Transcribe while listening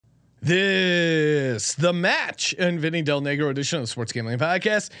The match and Vinny Del Negro edition of the Sports Gambling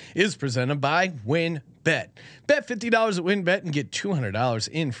Podcast is presented by WynnBET. Bet $50 at WynnBET and get $200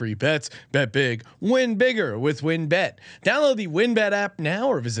 in free bets. Bet big, win bigger with WynnBET. Download the WynnBET app now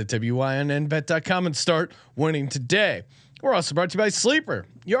or visit wynnbet.com and start winning today. We're also brought to you by Sleeper.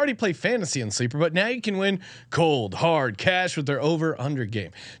 You already play fantasy on Sleeper, but now you can win cold, hard cash with their over/under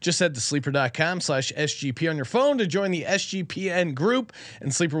game. Just head to sleeper.com/SGP on your phone to join the SGPN group,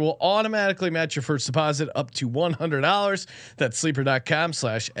 and Sleeper will automatically match your first deposit up to $100. That's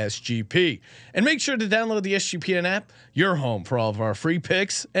sleeper.com/SGP. And make sure to download the SGPN app, your home for all of our free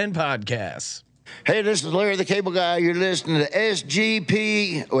picks and podcasts. Hey, this is Larry the Cable Guy. You're listening to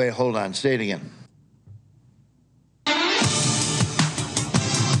SGP. Wait, hold on. Say it again.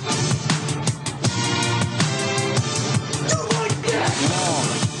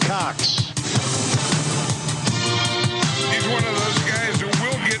 Cox. He's one of those guys who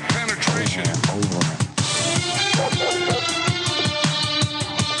will get penetration.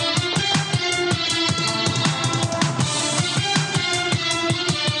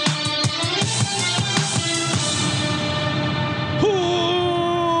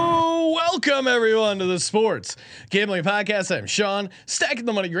 Welcome everyone to the Sports Gambling Podcast. I'm Sean, stacking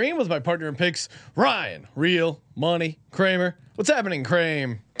the money green with my partner in picks, Ryan, Real Money Kramer. What's happening,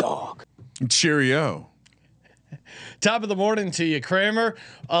 Kramer? Dog. Cheerio. Top of the morning to you, Kramer.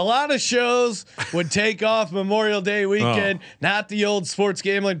 A lot of shows would take off Memorial Day weekend. Not the old Sports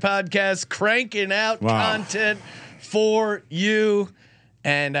Gambling Podcast cranking out content for you.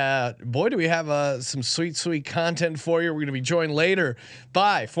 And boy, do we have some sweet content for you. We're going to be joined later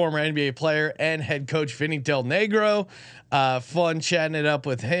by former NBA player and head coach Vinny Del Negro. Fun chatting it up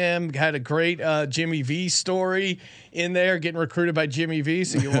with him. Had a great Jimmy V story in there, getting recruited by Jimmy V.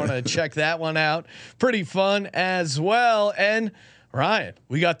 So you want to check that one out. Pretty fun as well. And Ryan,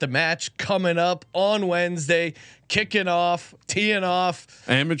 we got the match coming up on Wednesday, kicking off, teeing off.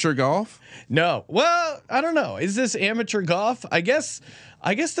 Amateur golf? No. Well, I don't know. Is this amateur golf? I guess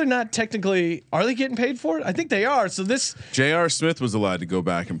they're not technically. Are they getting paid for it? I think they are. So this J.R. Smith was allowed to go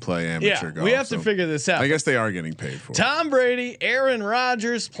back and play amateur golf. We have to figure this out. I guess they are getting paid for it. Tom Brady, Aaron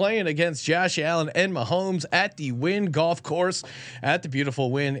Rodgers playing against Josh Allen and Mahomes at the Wynn Golf Course at the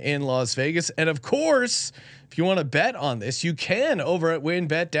beautiful Wynn in Las Vegas. And of course, if you want to bet on this, you can over at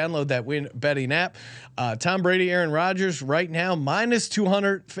WynnBET. Download that Wynn betting app. Tom Brady, Aaron Rodgers right now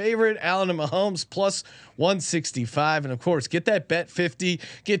 -200 favorite. Allen and Mahomes +165. And of course, get that bet 50,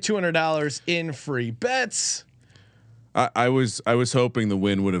 get $200 in free bets. I was hoping the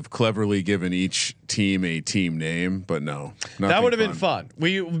Wynn would have cleverly given each team a team name, but no. That would have been fun.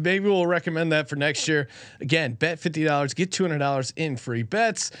 Maybe we'll recommend that for next year. Again, bet $50, get $200 in free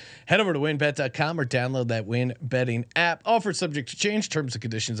bets. Head over to wynnbet.com or download that Wynn betting app. Offer subject to change. Terms and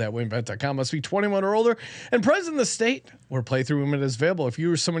conditions at wynnbet.com. Must be 21 or older and present in the state where playthrough limit is available. If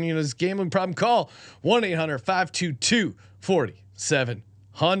you or someone you know has a gambling problem, call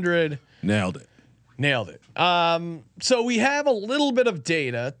 1-800-522-4700. Nailed it. So we have a little bit of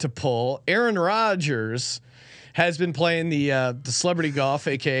data to pull. Aaron Rodgers has been playing the celebrity golf,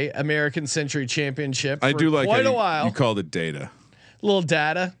 aka American Century Championship. I do like quite a while. You called it data. Little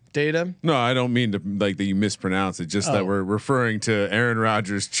data. No, I don't mean to like that you mispronounce it. Just that we're referring to Aaron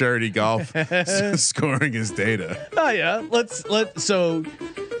Rodgers charity golf scoring his data. Oh yeah. So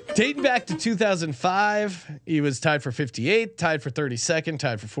dating back to 2005, he was tied for 58th, tied for 32nd,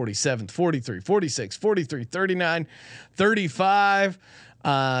 tied for 47th, 43, 46, 43, 39, 35.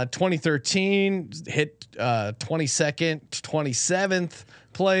 2013 hit 22nd, 27th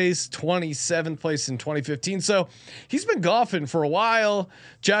place, 27th place in 2015. So he's been golfing for a while.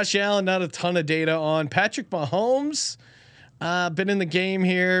 Josh Allen, not a ton of data on. Patrick Mahomes, been in the game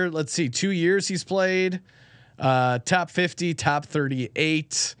here. Let's see, 2 years he's played. Top 50, top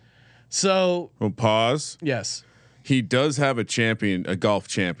 38. So Well, pause. yes, He does have a golf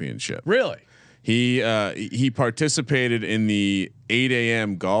championship. really. He participated in the 8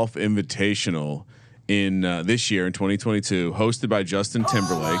 a.m. Golf Invitational in this year in 2022, hosted by Justin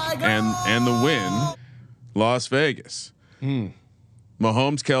Timberlake and the Wynn Las Vegas.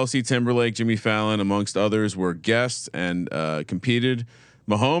 Mahomes, Kelsey, Timberlake, Jimmy Fallon, amongst others, were guests and competed.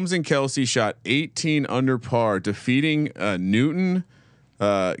 Mahomes and Kelsey shot 18 under par, defeating Newton,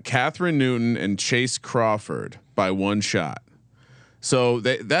 Catherine Newton, and Chase Crawford by one shot. So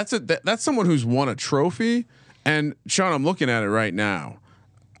that's someone who's won a trophy. And Sean, I'm looking at it right now.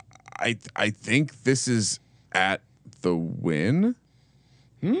 I think this is at the Wynn.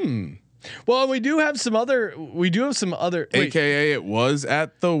 Well, we do have some other. Wait. AKA it was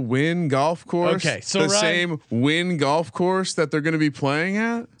at the Wynn Golf Course. Okay, so the Ryan, same Wynn Golf Course that they're going to be playing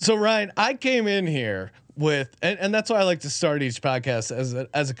at. So Ryan, I came in here with, and that's why I like to start each podcast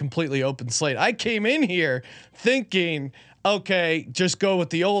as a completely open slate. I came in here thinking, okay, just go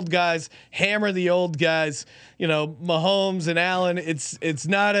with the old guys, hammer the old guys. You know, Mahomes and Allen. It's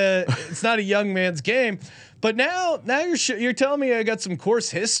not a young man's game. But now you're telling me I got some course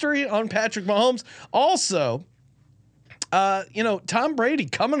history on Patrick Mahomes. Also, Tom Brady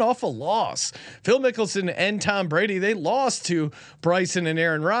coming off a loss. Phil Mickelson and Tom Brady, they lost to Bryson and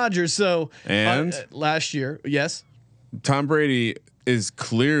Aaron Rodgers. So last year, yes, Tom Brady is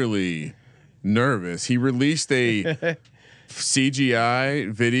clearly nervous. He released a CGI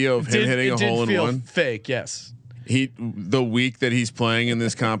video of him hitting a hole in one. Fake, yes. The week that he's playing in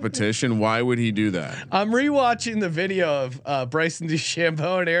this competition, why would he do that? I'm rewatching the video of Bryson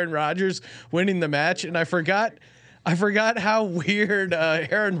DeChambeau and Aaron Rodgers winning the match, and I forgot how weird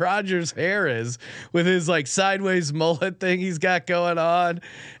Aaron Rodgers' hair is with his like sideways mullet thing he's got going on,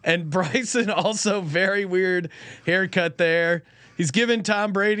 and Bryson also very weird haircut there. He's giving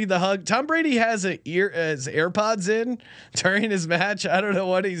Tom Brady the hug. Tom Brady has his AirPods in during his match. I don't know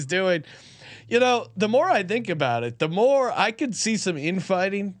what he's doing. You know, the more I think about it, the more I could see some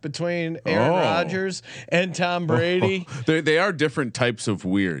infighting between Aaron Rodgers and Tom Brady. They are different types of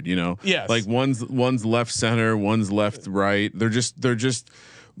weird, you know. Yes. Like one's left center, one's left right. They're just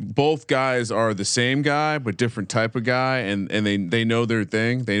both guys are the same guy but different type of guy, and they know their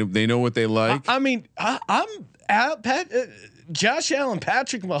thing. They know what they like. I'm Josh Allen,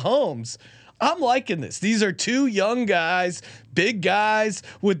 Patrick Mahomes. I'm liking this. These are two young guys, big guys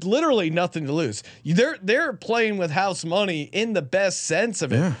with literally nothing to lose. They're playing with house money in the best sense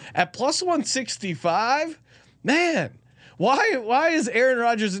of it. Yeah. At plus 165, man. Why is Aaron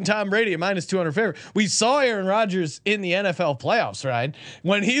Rodgers and Tom Brady a minus 200 favorite? We saw Aaron Rodgers in the NFL playoffs, right?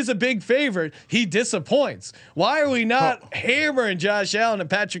 When he's a big favorite, he disappoints. Why are we not hammering Josh Allen and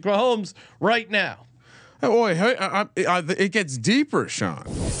Patrick Mahomes right now? Oh, boy, it gets deeper, Sean.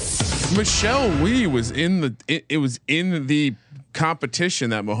 Michelle Wie was in the competition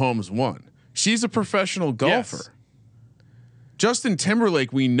that Mahomes won. She's a professional golfer. Yes. Justin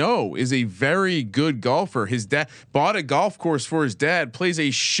Timberlake, we know, is a very good golfer. His dad bought a golf course for his dad, plays a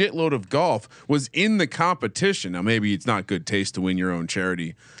shitload of golf, was in the competition. Now, maybe it's not good taste to win your own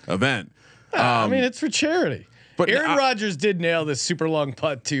charity event. I mean, it's for charity. But Aaron Rodgers did nail this super long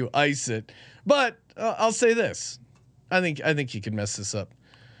putt to ice it. But I'll say this. I think he could mess this up.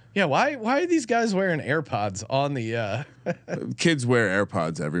 Yeah, why are these guys wearing AirPods on the Kids wear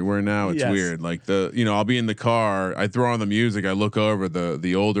AirPods everywhere now. It's Yes. weird. Like I'll be in the car, I throw on the music, I look over,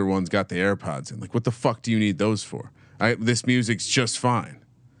 the older ones got the AirPods in. Like, what the fuck do you need those for? This music's just fine.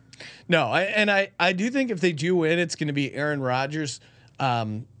 No, I do think if they do win, it's going to be Aaron Rodgers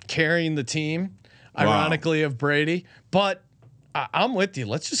carrying the team, ironically, of Brady. But I'm with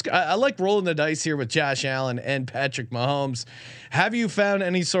you. I like rolling the dice here with Josh Allen and Patrick Mahomes. Have you found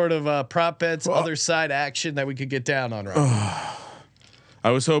any sort of prop bets, other side action that we could get down on right now?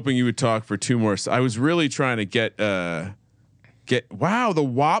 I was hoping you would talk for two more. I was really trying to get. Wow, the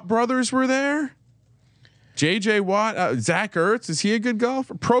Watt brothers were there. JJ Watt, Zach Ertz, is he a good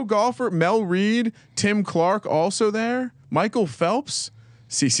golfer? Pro golfer. Mel Reed, Tim Clark also there. Michael Phelps.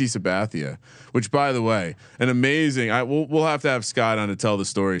 CC Sabathia, which, by the way, an amazing. We'll have to have Scott on to tell the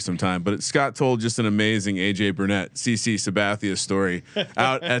story sometime. But Scott told just an amazing AJ Burnett, CC Sabathia story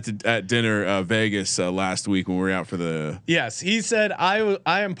out at dinner Vegas last week when we were out for the. Yes, he said I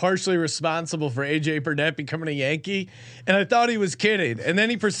am partially responsible for AJ Burnett becoming a Yankee, and I thought he was kidding, and then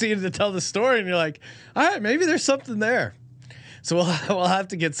he proceeded to tell the story, and you're like, all right, maybe there's something there. So we'll have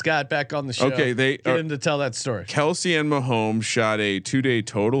to get Scott back on the show. Okay, get him to tell that story. Kelsey and Mahomes shot a 2-day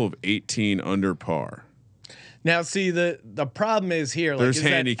total of 18 under par. Now, see the problem is here. There's like,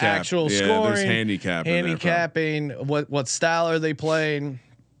 is handicap. that actual Yeah, scoring? there's handicapping. What style are they playing?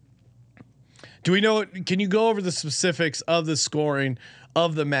 Do we know? Can you go over the specifics of the scoring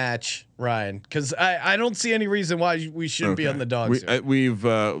of the match, Ryan? Because I don't see any reason why we shouldn't be on the dogs.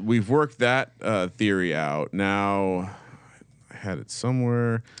 We've worked that theory out. Now, I had it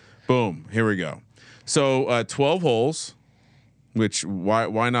somewhere. Boom. Here we go. So 12 holes. Which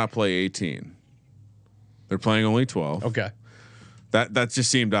why not play 18? They're playing only 12. Okay. That just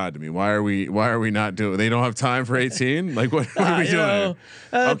seemed odd to me. Why are we not doing? They don't have time for 18. Like what are we doing?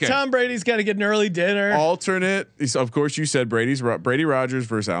 Okay. Tom Brady's got to get an early dinner. Alternate. Of course, you said Brady Rodgers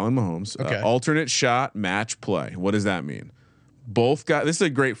versus Allen Mahomes. Okay. Alternate shot match play. What does that mean? Both guys. This is a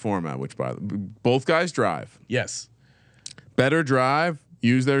great format. Which by the both guys drive. Yes. Better drive.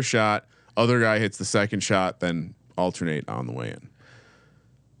 use their shot. Other guy hits the second shot, then alternate on the way in.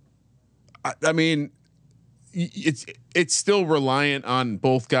 I mean, it's still reliant on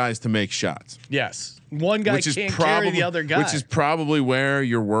both guys to make shots. Yes, one guy can't carry the other guy, which is probably where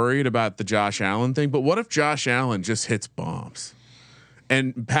you're worried about the Josh Allen thing. But what if Josh Allen just hits bombs,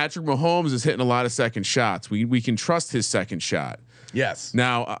 and Patrick Mahomes is hitting a lot of second shots? We can trust his second shot. Yes.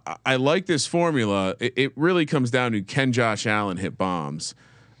 Now I like this formula. It really comes down to, can Josh Allen hit bombs?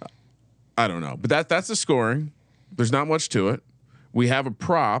 I don't know, but that's the scoring. There's not much to it. We have a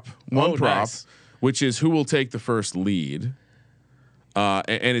prop, one prop, nice. which is who will take the first lead,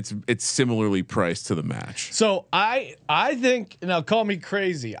 and it's similarly priced to the match. So I think, now call me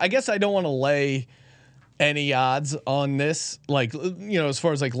crazy, I guess I don't want to lay any odds on this, like, as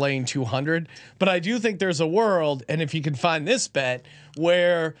far as like laying 200, but I do think there's a world, and if you can find this bet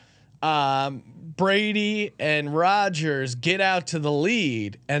where Brady and Rodgers get out to the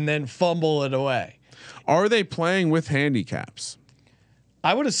lead and then fumble it away. Are they playing with handicaps?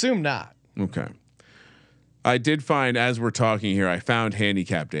 I would assume not. Okay. I did find, as we're talking here, I found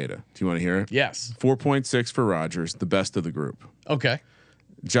handicap data. Do you want to hear it? Yes. 4.6 for Rodgers, the best of the group. Okay.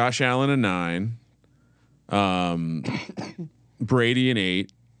 Josh Allen a 9. Brady an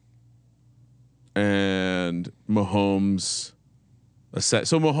 8. And Mahomes a set.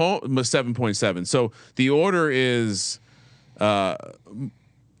 So Mahomes 7.7. So the order is Aaron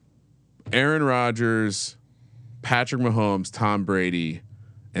Rodgers, Patrick Mahomes, Tom Brady,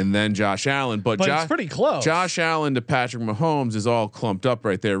 and then Josh Allen. But it's pretty close. Josh Allen to Patrick Mahomes is all clumped up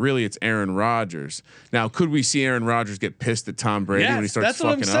right there. Really, it's Aaron Rodgers. Now, could we see Aaron Rodgers get pissed at Tom Brady when he starts that's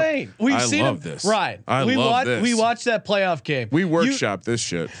what I'm fucking up? saying. We've seen love him, this. Right. We love this. We watched that playoff game. We workshop this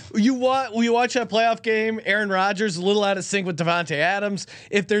shit. We watch that playoff game. Aaron Rodgers a little out of sync with Devontae Adams.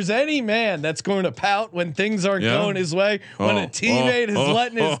 If there's any man that's going to pout when things aren't going his way, when a teammate is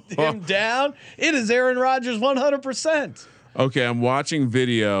letting him down, it is Aaron Rodgers 100%. Okay, I'm watching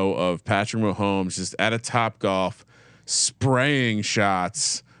video of Patrick Mahomes just at a Topgolf spraying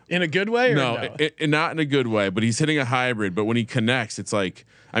shots. In a good way? Or no, not in a good way, but he's hitting a hybrid. But when he connects, it's like,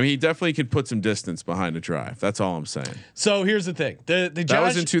 I mean, he definitely can put some distance behind a drive. That's all I'm saying. So here's the thing. That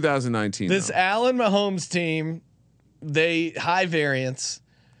was in 2019. This though. Allen Mahomes team, they high variance.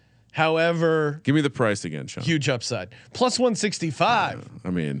 However, give me the price again, Sean. Huge upside. Plus 165. I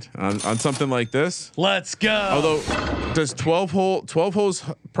mean, on something like this, let's go. Although, does 12 holes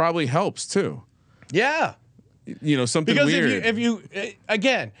probably helps too? Yeah. Something because weird. if you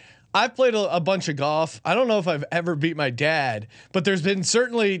again, I've played a bunch of golf. I don't know if I've ever beat my dad, but there's been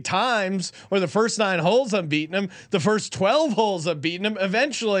certainly times where the first 9 holes I'm beating him, the first 12 holes I'm beating him.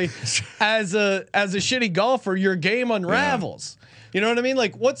 Eventually, as a shitty golfer, your game unravels. Yeah. You know what I mean?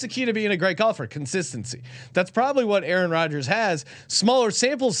 Like, what's the key to being a great golfer? Consistency. That's probably what Aaron Rodgers has. Smaller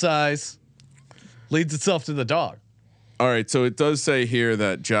sample size leads itself to the dog. All right. So it does say here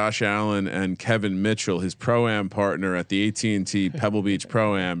that Josh Allen and Kevin Mitchell, his Pro-Am partner at the AT&T Pebble Beach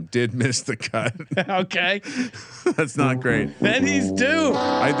Pro-Am, did miss the cut. Okay. That's not great. Then he's due.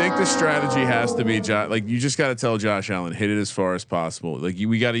 I think the strategy has to be, you just got to tell Josh Allen, hit it as far as possible.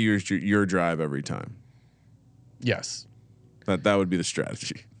 We got to use your drive every time. Yes. That would be the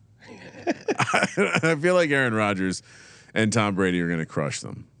strategy. I feel like Aaron Rodgers and Tom Brady are going to crush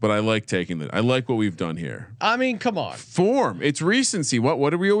them, but I like taking I like what we've done here. I mean, come on. Form. It's recency.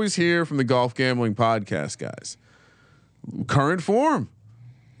 What do we always hear from the Golf Gambling Podcast guys? Current form.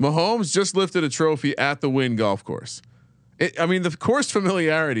 Mahomes just lifted a trophy at the Wynn Golf Course. The course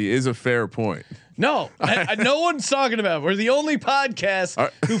familiarity is a fair point. No, no one's talking about it. We're the only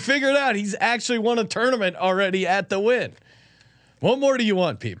podcast who figured out he's actually won a tournament already at the Wynn. What more do you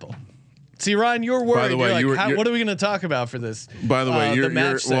want, people? See, Ryan, you're worried. By the way, what are we going to talk about for this? By the way,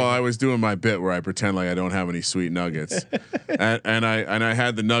 I was doing my bit where I pretend like I don't have any sweet nuggets, and I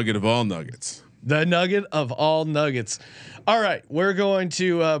had the nugget of all nuggets. The nugget of all nuggets. All right, we're going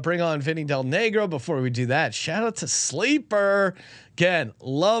to bring on Vinny Del Negro. Before we do that, shout out to Sleeper. Again,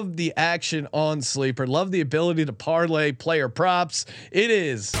 love the action on Sleeper. Love the ability to parlay player props. It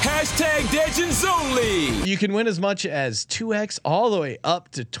is #Legends only. You can win as much as 2x all the way up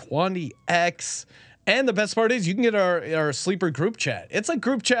to 20x. And the best part is you can get our Sleeper group chat. It's like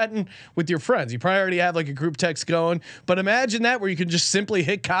group chatting with your friends. You probably already have like a group text going, but imagine that where you can just simply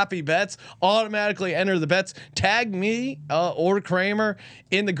hit copy bets, automatically enter the bets, tag me or Kramer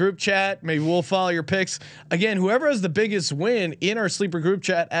in the group chat. Maybe we'll follow your picks. Again, whoever has the biggest win in our Sleeper group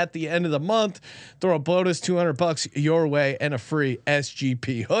chat at the end of the month, throw a bonus $200 your way and a free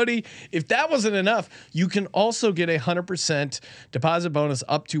SGP hoodie. If that wasn't enough, you can also get a 100% deposit bonus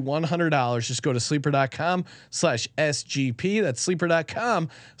up to $100. Just go to sleeper.com sleeper.com/SGP. That's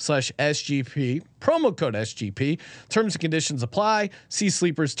sleeper.com/SGP. Promo code SGP. Terms and conditions apply. See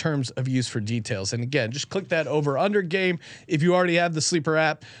Sleeper's terms of use for details. And again, just click that over under game. If you already have the Sleeper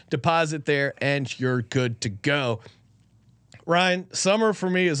app, deposit there and you're good to go. Ryan, summer for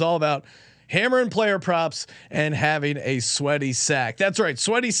me is all about hammering player props and having a sweaty sack. That's right.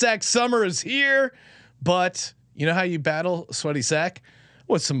 Sweaty sack summer is here, but you know how you battle sweaty sack?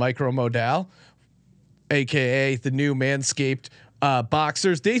 With some Micro Modal, AKA the new Manscaped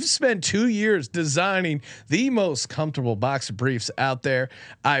boxers. They've spent 2 years designing the most comfortable boxer briefs out there.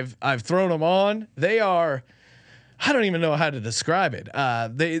 I've thrown them on. They are, I don't even know how to describe it.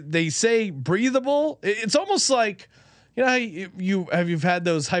 They say breathable. It's almost like, you know, how you've had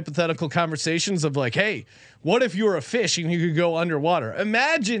those hypothetical conversations of like, hey, what if you were a fish and you could go underwater?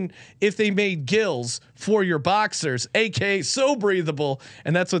 Imagine if they made gills for your boxers, aka so breathable,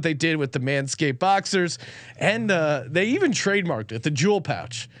 and that's what they did with the Manscaped boxers. And they even trademarked it, the jewel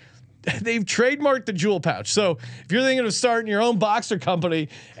pouch. They've trademarked the jewel pouch. So if you're thinking of starting your own boxer company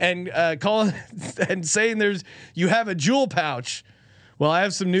and calling and saying you have a jewel pouch, well, I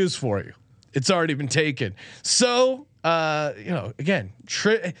have some news for you. It's already been taken. So again,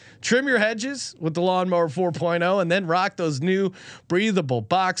 trim your hedges with the Lawnmower 4.0 and then rock those new breathable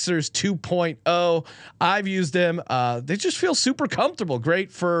boxers 2.0. I've used them. They just feel super comfortable.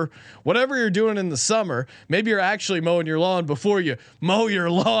 Great for whatever you're doing in the summer. Maybe you're actually mowing your lawn before you mow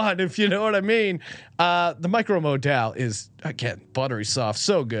your lawn, if you know what I mean. The Micro Modal is, again, buttery soft.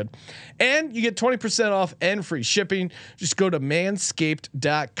 So good. And you get 20% off and free shipping. Just go to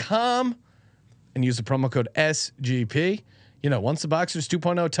manscaped.com. and use the promo code SGP. You know, once the Boxers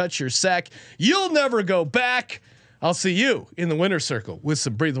 2.0 touch your sack, you'll never go back. I'll see you in the winner circle with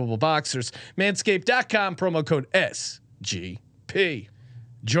some breathable boxers. Manscaped.com, promo code SGP.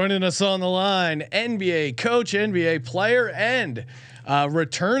 Joining us on the line, NBA coach, NBA player, and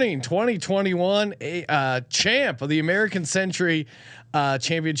returning 2021 champ of the American Century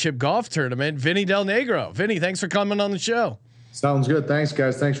Championship Golf Tournament, Vinny Del Negro. Vinny, thanks for coming on the show. Sounds good. Thanks,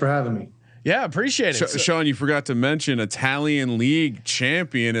 guys. Thanks for having me. Yeah, appreciate it. Sean, you forgot to mention Italian League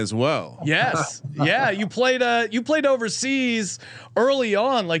champion as well. Yes, yeah, you played overseas early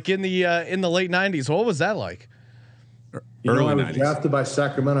on, like in the late '90s. What was that like? I was drafted by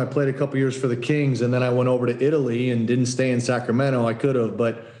Sacramento. I played a couple years for the Kings, and then I went over to Italy and didn't stay in Sacramento. I could have,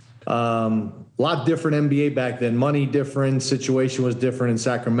 but a lot different NBA back then. Money different, situation was different in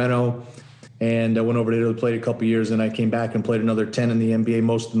Sacramento. And I went over to Italy, played a couple years, and I came back and played another 10 in the NBA.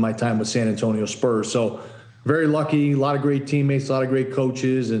 Most of my time with San Antonio Spurs. So very lucky, a lot of great teammates, a lot of great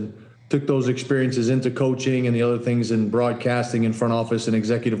coaches, and took those experiences into coaching and the other things in broadcasting and front office and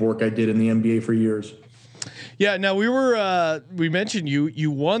executive work I did in the NBA for years. Yeah. Now we mentioned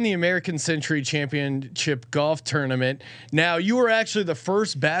you won the American Century Championship Golf Tournament. Now you were actually the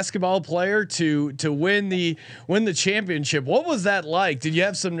first basketball player to win the championship. What was that like? Did you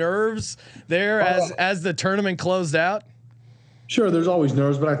have some nerves there as the tournament closed out? Sure, there's always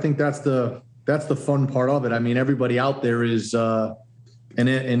nerves, but I think that's the fun part of it. I mean, everybody out there is an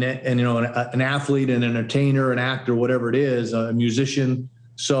athlete, an entertainer, an actor, whatever it is, a musician.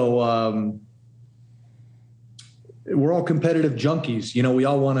 So we're all competitive junkies. You know, we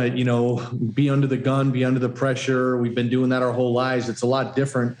all want to, be under the gun, be under the pressure. We've been doing that our whole lives. It's a lot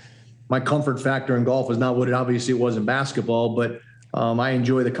different. My comfort factor in golf is not what it obviously was in basketball, but I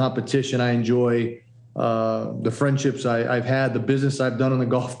enjoy the competition. I enjoy the friendships I've had, the business I've done on the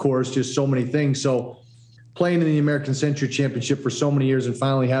golf course, just so many things. So playing in the American Century Championship for so many years and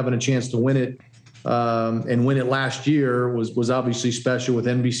finally having a chance to win it and win it last year was obviously special with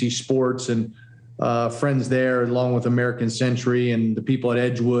NBC Sports and friends there, along with American Century and the people at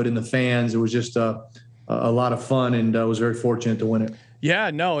Edgewood and the fans. It was just a lot of fun, and I was very fortunate to win it.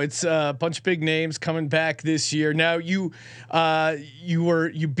 Yeah, no, it's a bunch of big names coming back this year. Now you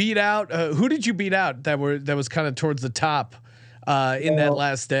beat out who did you beat out that was kind of towards the top in that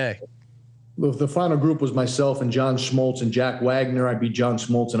last day? The final group was myself and John Schmaltz and Jack Wagner. I beat John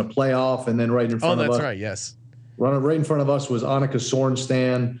Schmaltz in a playoff, and then right in front of us. Oh, that's right. Yes. Right in front of us was Annika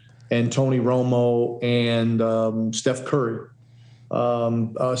Sorenstam and Tony Romo and Steph Curry.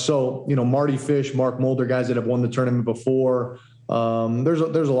 So Marty Fish, Mark Mulder, guys that have won the tournament before. There's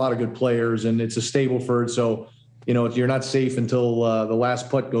a lot of good players, and it's a Stableford. So you're not safe until the last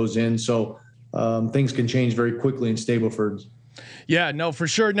putt goes in. So things can change very quickly in Stableford. Yeah, no, for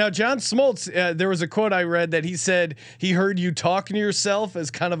sure. Now, John Smoltz, there was a quote I read that he said he heard you talking to yourself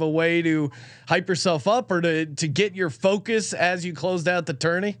as kind of a way to hype yourself up or to get your focus as you closed out the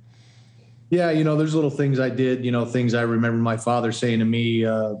tourney. Yeah, there's little things I did, things I remember my father saying to me,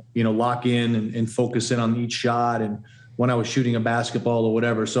 lock in and focus in on each shot. And when I was shooting a basketball or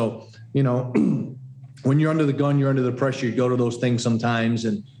whatever. So, when you're under the gun, you're under the pressure, you go to those things sometimes.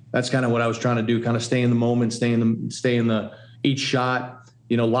 And that's kind of what I was trying to do, kind of stay in the moment, stay in the each shot,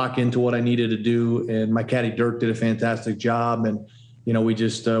 lock into what I needed to do. And my caddy Dirk did a fantastic job. And, we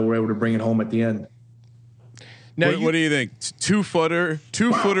just were able to bring it home at the end. Now, what do you think? Two footer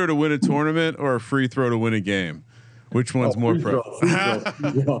to win a tournament, or a free throw to win a game? Which one's more pro?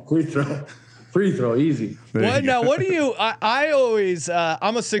 Free throw, easy. What do you? I always.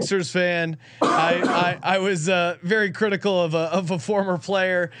 I'm a Sixers fan. I was very critical of a former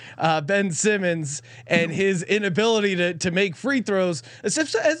player, Ben Simmons, and his inability to make free throws.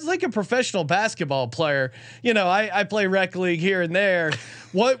 As like a professional basketball player, I play rec league here and there.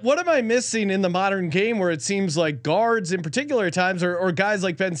 What am I missing in the modern game where it seems like guards in particular at times, or guys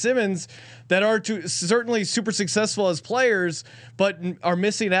like Ben Simmons that are certainly super successful as players, but are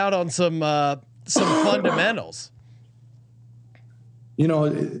missing out on some fundamentals?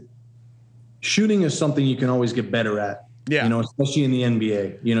 Shooting is something you can always get better at. Yeah. Especially in the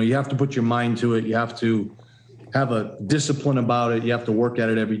NBA. You have to put your mind to it. You have to have a discipline about it. You have to work at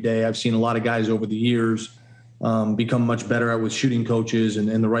it every day. I've seen a lot of guys over the years become much better at with shooting coaches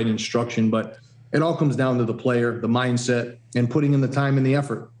and the right instruction, but it all comes down to the player, the mindset, and putting in the time and the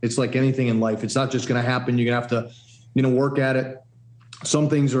effort. It's like anything in life. It's not just going to happen. You're going to have to, work at it. Some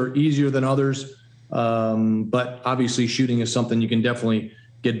things are easier than others. But obviously shooting is something you can definitely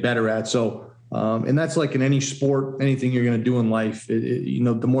get better at. So, and that's like in any sport, anything you're going to do in life,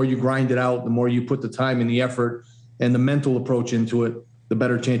 the more you grind it out, the more you put the time and the effort and the mental approach into it, the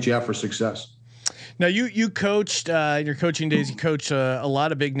better chance you have for success. Now you coached in your coaching days. You coached a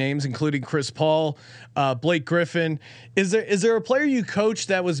lot of big names, including Chris Paul, Blake Griffin. Is there a player you coached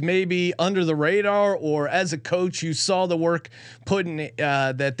that was maybe under the radar, or as a coach you saw the work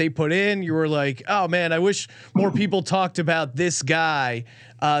that they put in? You were like, oh man, I wish more people talked about this guy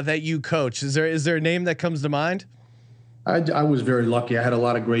that you coach. Is there a name that comes to mind? I was very lucky. I had a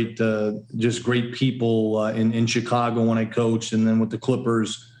lot of great people in Chicago when I coached, and then with the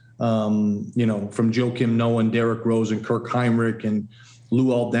Clippers. From Joakim Noah and Derrick Rose and Kirk Heinrich and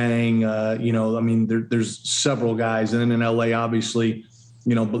Luol Deng, there's several guys. And then in LA, obviously,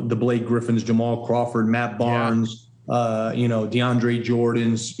 the Blake Griffins, Jamal Crawford, Matt Barnes, DeAndre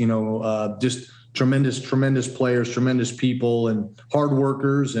Jordans, just tremendous players, tremendous people and hard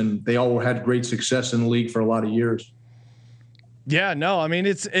workers. And they all had great success in the league for a lot of years. Yeah, no, I mean,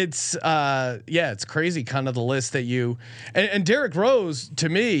 it's crazy kind of the list that you, and Derrick Rose, to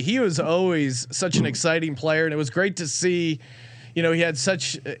me, he was always such an exciting player, and it was great to see, he had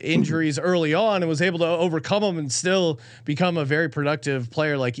such injuries early on and was able to overcome them and still become a very productive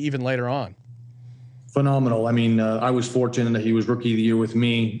player, like even later on. Phenomenal. I mean, I was fortunate that he was rookie of the year with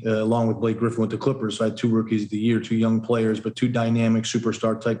me, along with Blake Griffin with the Clippers. So I had two rookies of the year, two young players, but two dynamic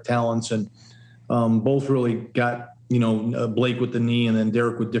superstar type talents, and both really got, Blake with the knee and then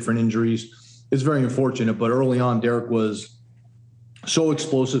Derrick with different injuries. It's very unfortunate, but early on, Derrick was so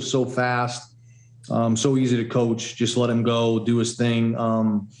explosive, so fast, so easy to coach. Just let him go, do his thing.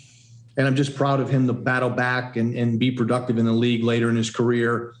 And I'm just proud of him to battle back and be productive in the league later in his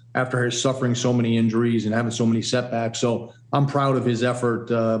career after his suffering so many injuries and having so many setbacks. So I'm proud of his effort,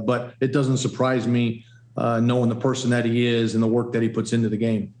 but it doesn't surprise me knowing the person that he is and the work that he puts into the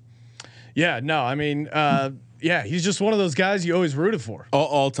game. Yeah, no, I mean, yeah, he's just one of those guys you always rooted for.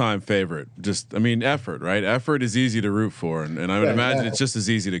 All-time favorite. Effort, right? Effort is easy to root for, and I would imagine it's just as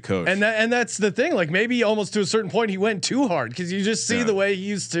easy to coach. And that's the thing. Like maybe almost to a certain point he went too hard, because you just see the way he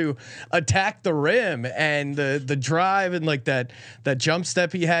used to attack the rim and the drive and like that jump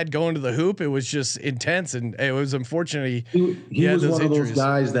step he had going to the hoop. It was just intense, and it was unfortunate he had was those one injuries. Of those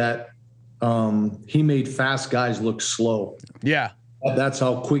guys that he made fast guys look slow. Yeah, that's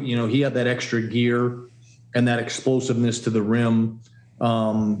how quick. He had that extra gear and that explosiveness to the rim,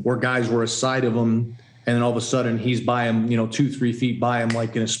 where guys were aside of him, and then all of a sudden he's by him, 2-3 feet by him,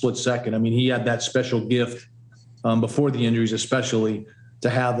 like in a split second. I mean, he had that special gift before the injuries, especially, to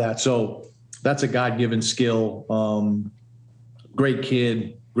have that. So that's a God-given skill. Great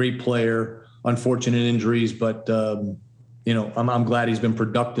kid, great player. Unfortunate injuries, but I'm glad he's been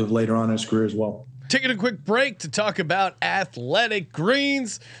productive later on in his career as well. Taking a quick break to talk about Athletic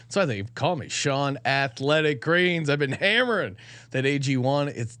Greens. That's why they call me Sean Athletic Greens. I've been hammering that AG1.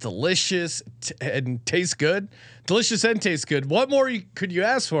 It's delicious and tastes good. delicious and tastes good. What more could you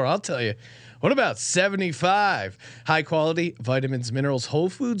ask for? I'll tell you. What about 75 high quality vitamins, minerals, whole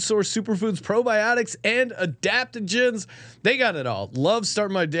food source, superfoods, probiotics, and adaptogens? They got it all. Love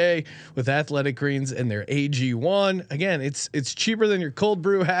starting my day with Athletic Greens and their AG1. Again, it's cheaper than your cold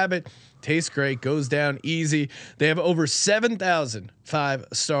brew habit. Tastes great, goes down easy. They have over 7,000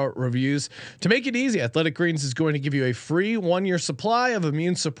 5-star reviews. To make it easy, Athletic Greens is going to give you a free 1-year supply of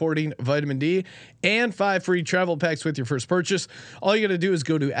immune supporting vitamin D and 5 free travel packs with your first purchase. All you got to do is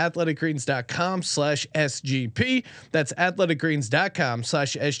go to athleticgreens.com/SGP. That's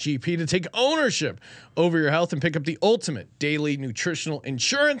athleticgreens.com/SGP to take ownership over your health and pick up the ultimate daily nutritional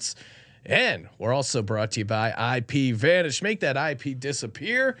insurance. And we're also brought to you by IP Vanish. Make that IP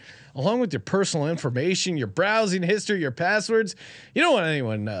disappear along with your personal information, your browsing history, your passwords. You don't want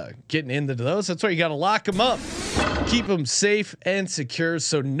anyone getting into those. That's why you got to lock them up. Keep them safe and secure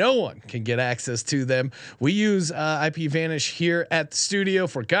so no one can get access to them. We use IP Vanish here at the studio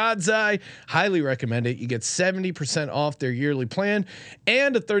for God's Eye. Highly recommend it. You get 70% off their yearly plan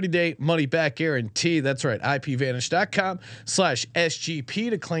and a 30-day money-back guarantee. That's right, ipvanish.com/SGP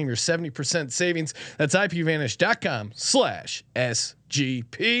to claim your 70% savings. That's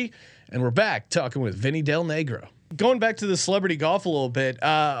ipvanish.com/SGP. And we're back talking with Vinny Del Negro. Going back to the celebrity golf a little bit,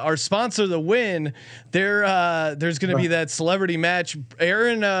 our sponsor, The Win, there's going to be that celebrity match: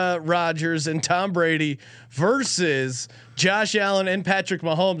 Aaron Rodgers and Tom Brady versus Josh Allen and Patrick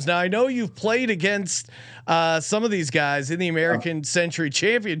Mahomes. Now I know you've played against some of these guys in the American Century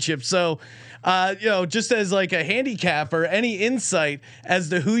Championship, so just as like a handicapper, any insight as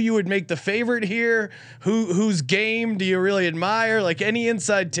to who you would make the favorite here, whose game do you really admire? Like any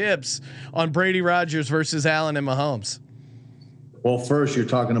inside tips on Brady, Rodgers versus Allen and Mahomes? Well, first you're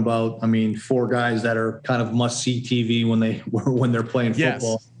talking about, 4 guys that are kind of must see TV when they're playing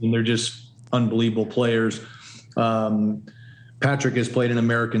football. Yes. And they're just unbelievable players. Patrick has played in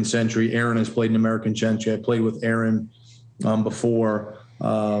American Century. Aaron has played in American Century. I played with Aaron before.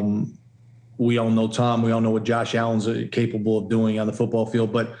 We all know Tom. We all know what Josh Allen's capable of doing on the football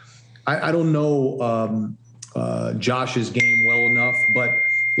field. But I don't know Josh's game well enough. But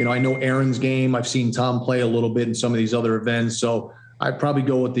I know Aaron's game. I've seen Tom play a little bit in some of these other events. So I'd probably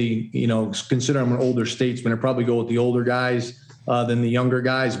go with consider I'm an older statesman. I'd probably go with the older guys than the younger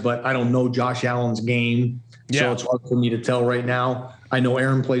guys. But I don't know Josh Allen's game. Yeah. So it's hard for me to tell right now. I know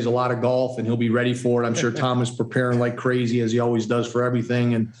Aaron plays a lot of golf and he'll be ready for it. I'm sure Tom is preparing like crazy as he always does for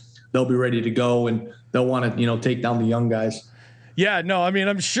everything. And they'll be ready to go and they'll want to, take down the young guys. Yeah, no,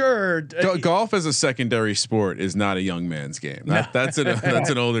 I'm sure golf as a secondary sport is not a young man's game. That's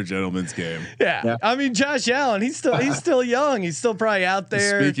an older gentleman's game. Yeah. Josh Allen, he's still young. He's still probably out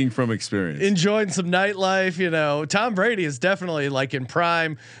there. Speaking from experience, enjoying some nightlife. Tom Brady is definitely like in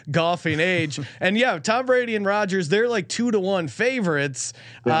prime golfing age. And yeah, Tom Brady and Rodgers, they're like 2-1 favorites.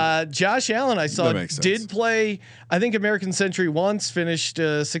 Yeah. Josh Allen, I saw did play, I think American Century once, finished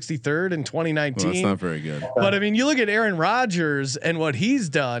 63rd in 2019. Well, that's not very good. But you look at Aaron Rodgers and what he's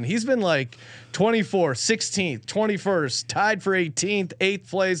done. He's been like 24th, 16th, 21st, tied for 18th, 8th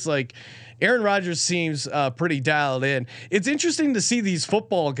place. Like Aaron Rodgers seems pretty dialed in. It's interesting to see these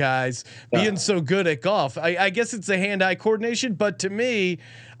football guys being so good at golf. I guess it's the hand-eye coordination, but to me,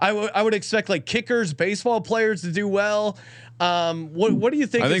 I would expect like kickers, baseball players to do well. What do you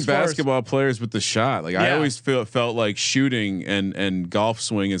think? I think basketball players with the shot. Like I always felt like shooting and golf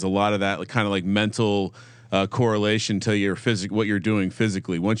swing is a lot of that, like kind of like mental correlation to your what you're doing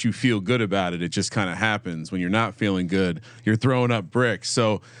physically. Once you feel good about it, it just kind of happens. When you're not feeling good, you're throwing up bricks.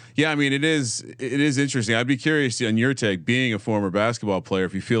 So yeah, it is interesting. I'd be curious on your take, being a former basketball player,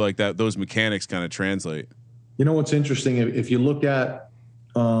 if you feel like that those mechanics kind of translate. What's interesting, if you look at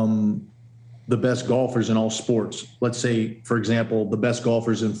the best golfers in all sports, let's say, for example, the best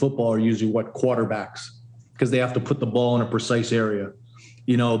golfers in football are usually quarterbacks, because they have to put the ball in a precise area.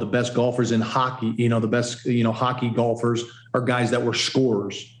 The best golfers in hockey, the best, hockey golfers are guys that were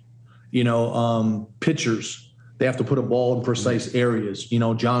scorers. Pitchers, they have to put a ball in precise areas,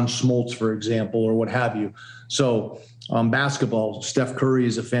 John Smoltz, for example, or what have you. So basketball, Steph Curry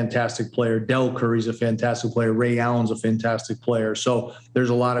is a fantastic player. Del Curry is a fantastic player. Ray Allen's a fantastic player. So there's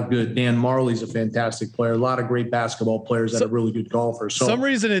a lot of good. Dan Marley's a fantastic player. A lot of great basketball players that are really good golfers. So some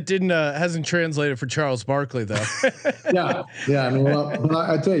reason it hasn't translated for Charles Barkley though. yeah. But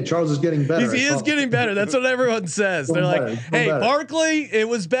I tell you, Charles is getting better. He is getting better. That's what everyone says. They're like, "Hey, Barkley, it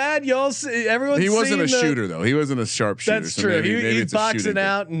was bad. Y'all, everyone's." He wasn't a shooter though. He wasn't a sharp shooter. That's true. Maybe he's boxing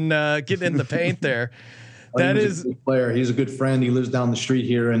out and getting in the paint there. That is a good player. He's a good friend. He lives down the street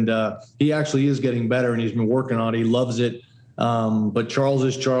here, and he actually is getting better, and he's been working on it. He loves it. But Charles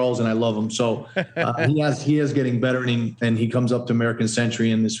is Charles, and I love him. So he is getting better, and he comes up to American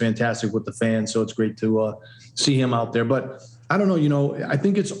Century and is fantastic with the fans. So it's great to see him out there. But I don't know, I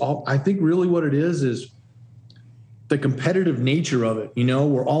think I think really what it is the competitive nature of it.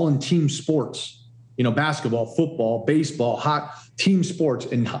 We're all in team sports. Basketball, football, baseball, team sports,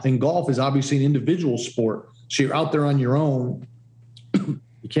 and golf is obviously an individual sport. So you're out there on your own.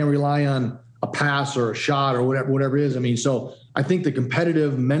 You can't rely on a pass or a shot or whatever it is. I mean, so I think the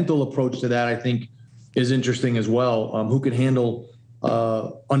competitive mental approach to that, I think, is interesting as well. Who can handle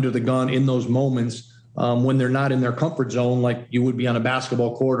under the gun in those moments when they're not in their comfort zone, like you would be on a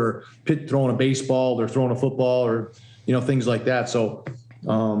basketball court or throwing a baseball or throwing a football or, things like that. So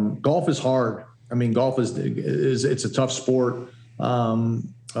golf is hard. I mean, golf is it's a tough sport,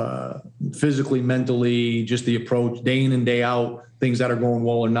 physically, mentally, just the approach, day in and day out, things that are going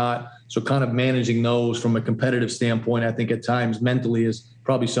well or not. So kind of managing those from a competitive standpoint, I think at times mentally is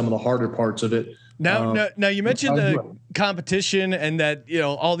probably some of the harder parts of it. Now you mentioned the competition and that,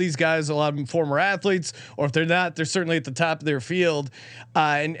 all these guys, a lot of them former athletes, or if they're not, they're certainly at the top of their field,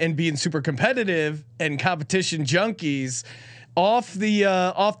 and being super competitive and competition junkies. Off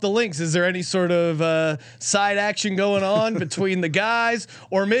the links, is there any sort of side action going on between the guys,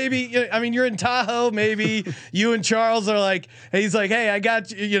 or maybe you're in Tahoe, maybe you and Charles are like, he's like, hey, I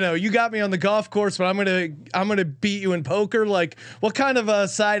got you got me on the golf course, but I'm gonna beat you in poker. Like, what kind of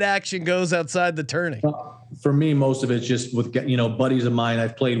side action goes outside the tourney? For me, most of it's just with buddies of mine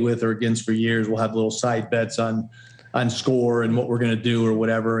I've played with or against for years. We'll have little side bets on score and what we're gonna do or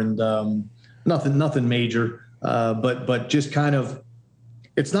whatever, and nothing major. But just kind of,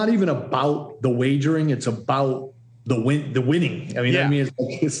 it's not even about the wagering. It's about the winning. I mean,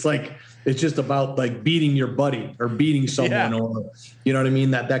 it's just about like beating your buddy or beating someone or, you know what I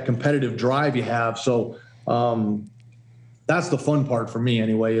mean? That competitive drive you have. So, that's the fun part for me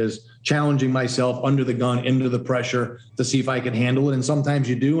anyway, is challenging myself under the gun, into the pressure to see if I can handle it. And sometimes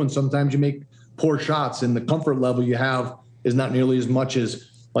you do, and sometimes you make poor shots, and the comfort level you have is not nearly as much as,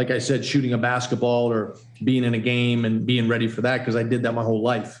 like I said, shooting a basketball or being in a game and being ready for that, because I did that my whole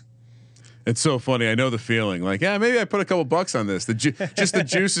life. It's so funny. I know the feeling. Like, maybe I put a couple bucks on this. Just the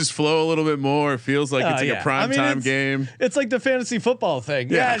juices flow a little bit more. It feels like it's like a prime time game. It's like the fantasy football thing.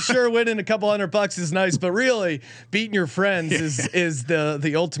 Yeah, sure, winning a couple $100 is nice, but really beating your friends is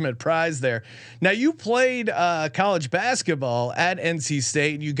the ultimate prize there. Now, you played college basketball at NC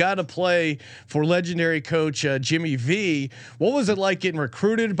State. You got to play for legendary coach Jimmy V. What was it like getting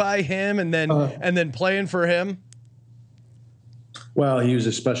recruited by him and then playing for him? Well, he was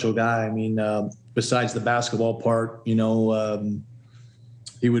a special guy. I mean, besides the basketball part, he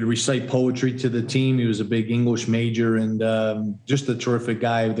would recite poetry to the team. He was a big English major and just a terrific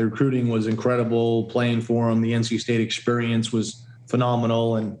guy. The recruiting was incredible. Playing for him, the NC State experience was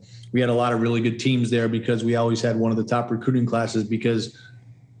phenomenal. And we had a lot of really good teams there because we always had one of the top recruiting classes because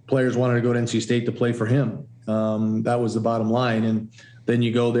players wanted to go to NC State to play for him. That was the bottom line. And then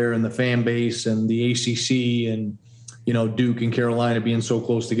you go there and the fan base and the ACC and Duke and Carolina being so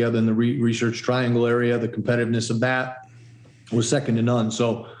close together in the Research Triangle area, the competitiveness of that was second to none.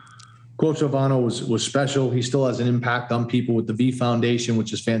 So Coach Valvano was special. He still has an impact on people with the V Foundation,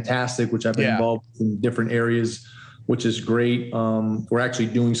 which is fantastic, which I've been involved in different areas, which is great. We're actually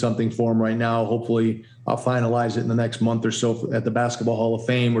doing something for him right now. Hopefully I'll finalize it in the next month or so at the Basketball Hall of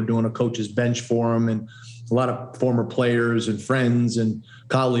Fame. We're doing a coach's bench for him, and a lot of former players and friends and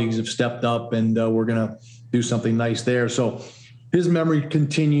colleagues have stepped up, and we're going to do something nice there. So his memory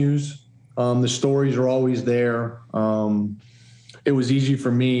continues. The stories are always there. It was easy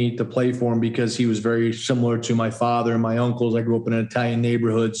for me to play for him because he was very similar to my father and my uncles. I grew up in an Italian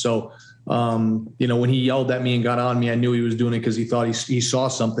neighborhood. So, when he yelled at me and got on me, I knew he was doing it because he thought he saw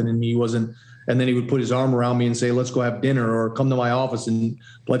something in me. He wasn't. And then he would put his arm around me and say, let's go have dinner or come to my office and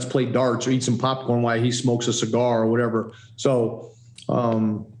let's play darts or eat some popcorn while he smokes a cigar or whatever. So,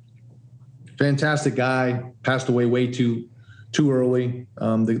 fantastic guy, passed away way too early.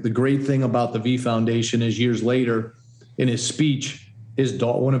 The great thing about the V Foundation is years later, in his speech,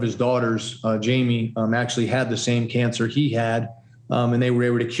 one of his daughters, Jamie, actually had the same cancer he had, and they were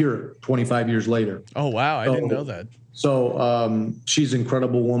able to cure it 25 years later. Oh wow, I didn't know that. So she's an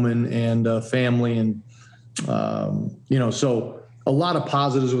incredible woman and family, and so a lot of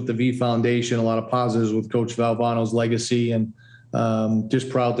positives with the V Foundation, a lot of positives with Coach Valvano's legacy, and just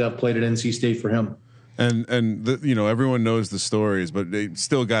proud to have played at NC State for him. And everyone knows the stories, but they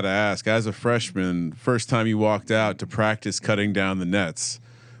still got to ask, as a freshman, first time you walked out to practice cutting down the nets,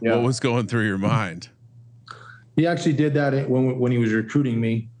 what was going through your mind? He actually did that when he was recruiting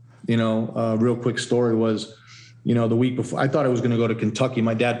me. Real quick story was the week before, I thought I was going to go to Kentucky.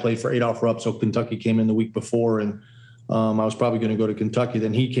 My dad played for Adolph Rupp, so Kentucky came in the week before, and I was probably going to go to Kentucky.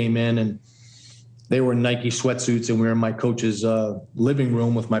 Then he came in, and they were in Nike sweatsuits, and we were in my coach's living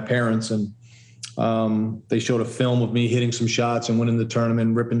room with my parents, and they showed a film of me hitting some shots and winning the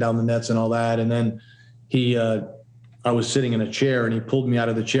tournament, ripping down the nets and all that. And then I was sitting in a chair, and he pulled me out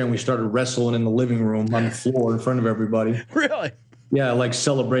of the chair, and we started wrestling in the living room on the floor in front of everybody. Really? Yeah, like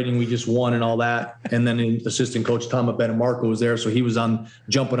celebrating we just won and all that. And then assistant coach Tom Benamarco was there, so he was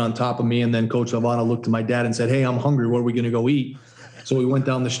jumping on top of me. And then Coach Ivana looked to my dad and said, "Hey, I'm hungry. Where are we going to go eat?" So we went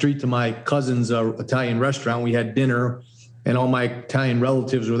down the street to my cousin's Italian restaurant. We had dinner, and all my Italian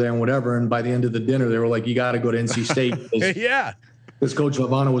relatives were there and whatever. And by the end of the dinner, they were like, "You got to go to NC State." Yeah. Because Coach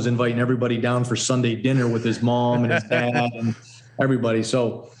Ivana was inviting everybody down for Sunday dinner with his mom and his dad and everybody.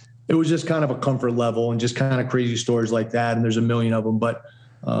 So it was just kind of a comfort level and just kind of crazy stories like that. And there's a million of them, but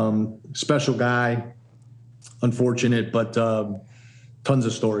special guy, unfortunate, but tons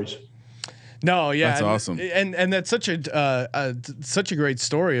of stories. No, yeah, that's awesome, and that's such a great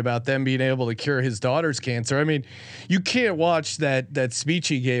story about them being able to cure his daughter's cancer. I mean, you can't watch that speech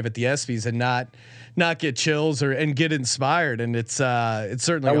he gave at the ESPYs and not get chills and get inspired, and it's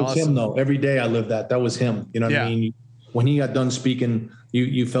certainly that was awesome. Him though. Every day I lived that. That was him. You know what I mean? When he got done speaking,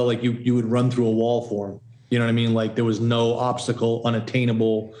 you felt like you would run through a wall for him. You know what I mean? Like there was no obstacle,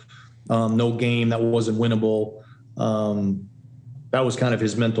 unattainable, no game that wasn't winnable. That was kind of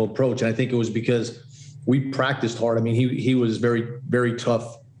his mental approach. And I think it was because we practiced hard. I mean, he was very, very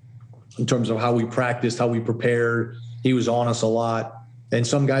tough in terms of how we practiced, how we prepared. He was on us a lot. And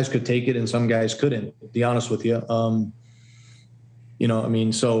some guys could take it and some guys couldn't, to be honest with you.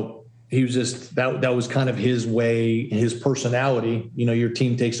 So he was just, that was kind of his way, his personality. Your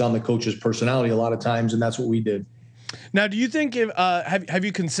team takes on the coach's personality a lot of times, and that's what we did. Now, do you think have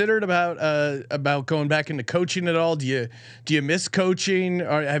you considered about going back into coaching at all? Do you miss coaching,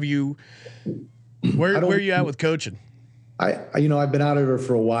 or have you? Where are you at with coaching? I've been out of it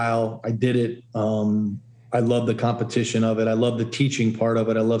for a while. I did it. I love the competition of it. I love the teaching part of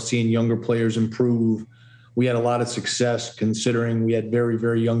it. I love seeing younger players improve. We had a lot of success considering we had very,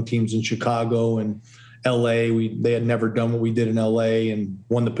 very young teams in Chicago and LA. They had never done what we did in LA and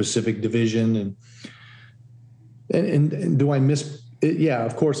won the Pacific Division. And do I miss it? Yeah,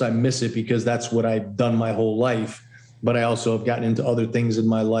 of course I miss it because that's what I've done my whole life. But I also have gotten into other things in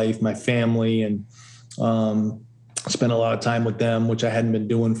my life, my family, and spent a lot of time with them, which I hadn't been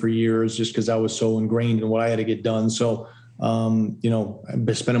doing for years just because I was so ingrained in what I had to get done. So, I've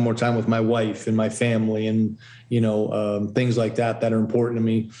been spending more time with my wife and my family and, things like that are important to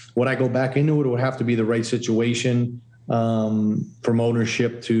me. Would I go back into it? It would have to be the right situation, from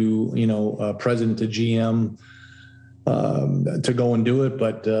ownership to, president to GM, to go and do it.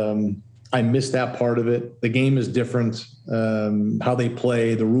 But I miss that part of it. The game is different. How they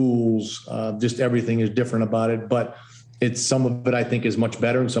play, the rules, just everything is different about it. But some of it I think is much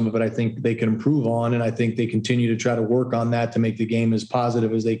better, and some of it I think they can improve on. And I think they continue to try to work on that to make the game as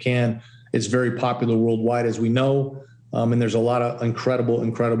positive as they can. It's very popular worldwide, as we know. And there's a lot of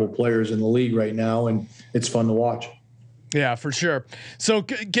incredible players in the league right now, and it's fun to watch. Yeah, for sure. So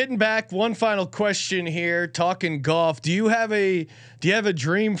getting back, one final question here, talking golf. Do you have a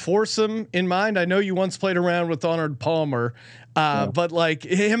dream foursome in mind? I know you once played around with Arnold Palmer, but like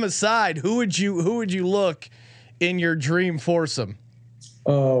him aside, who would you look in your dream foursome?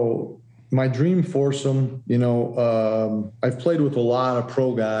 Oh, my dream foursome, I've played with a lot of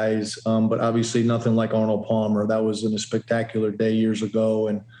pro guys, but obviously nothing like Arnold Palmer. That was in a spectacular day years ago,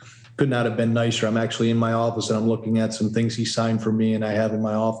 and could not have been nicer. I'm actually in my office and I'm looking at some things he signed for me and I have in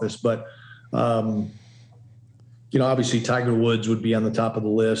my office. But, obviously Tiger Woods would be on the top of the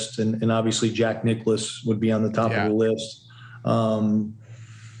list, and obviously Jack Nicklaus would be on the top of the list.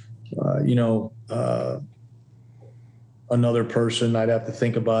 Another person, I'd have to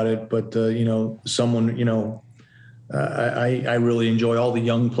think about it, but someone, I really enjoy all the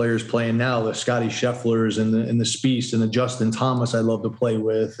young players playing now, the Scotty Schefflers and the Spieth and the Justin Thomas I love to play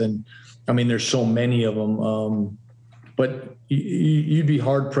with. And I mean, there's so many of them. But you'd be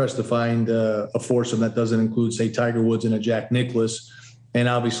hard pressed to find a foursome that doesn't include, say, Tiger Woods and a Jack Nicklaus. And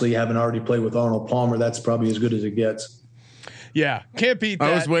obviously having already played with Arnold Palmer, that's probably as good as it gets. Yeah, can't beat that.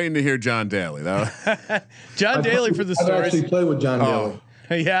 I was waiting to hear John Daly, though. John Daly for the stories. I actually played with John Daly.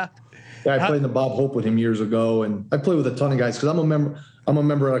 Yeah. Yeah, I played in the Bob Hope with him years ago, and I played with a ton of guys because I'm a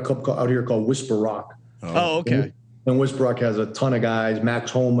member at a club out here called Whisper Rock. Oh, okay. And Whisper Rock has a ton of guys,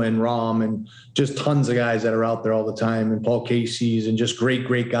 Max Homa and Rahm, and just tons of guys that are out there all the time, and Paul Casey's, and just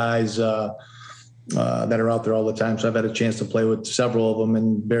great guys that are out there all the time. So I've had a chance to play with several of them,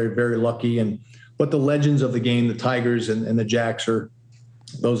 and very, very lucky. And But the legends of the game, the Tigers and the Jacks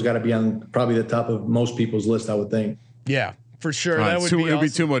those got to be on probably the top of most people's list, I would think. Yeah, for sure. Right, That would be it'd be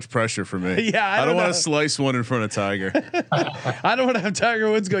awesome. too much pressure for me. Yeah, I don't want know. to slice one in front of Tiger. I don't want to have Tiger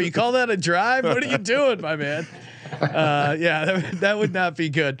Woods go, you call that a drive? What are you doing, my man? Yeah, that would not be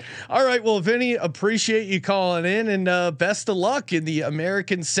good. All right. Well, Vinny, appreciate you calling in, and best of luck in the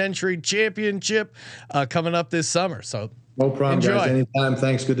American Century Championship coming up this summer. So No problem, enjoy. guys. Anytime.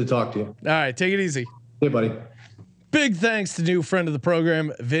 Thanks. Good to talk to you. All right. Take it easy. Hey, buddy. Big thanks to new friend of the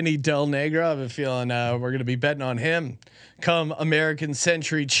program, Vinny Del Negro. I have a feeling we're going to be betting on him come American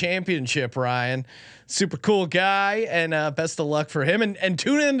Century Championship, Ryan. Super cool guy, and best of luck for him. And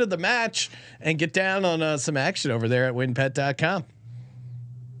tune into the match and get down on some action over there at winbet.com.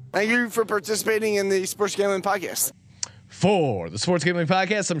 Thank you for participating in the Sports Gambling Podcast. For the Sports Gambling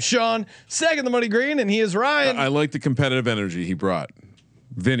Podcast, I'm Sean, second the money green, and he is Ryan. I like the competitive energy he brought.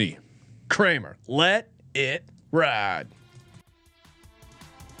 Vinny Kramer. Let it ride.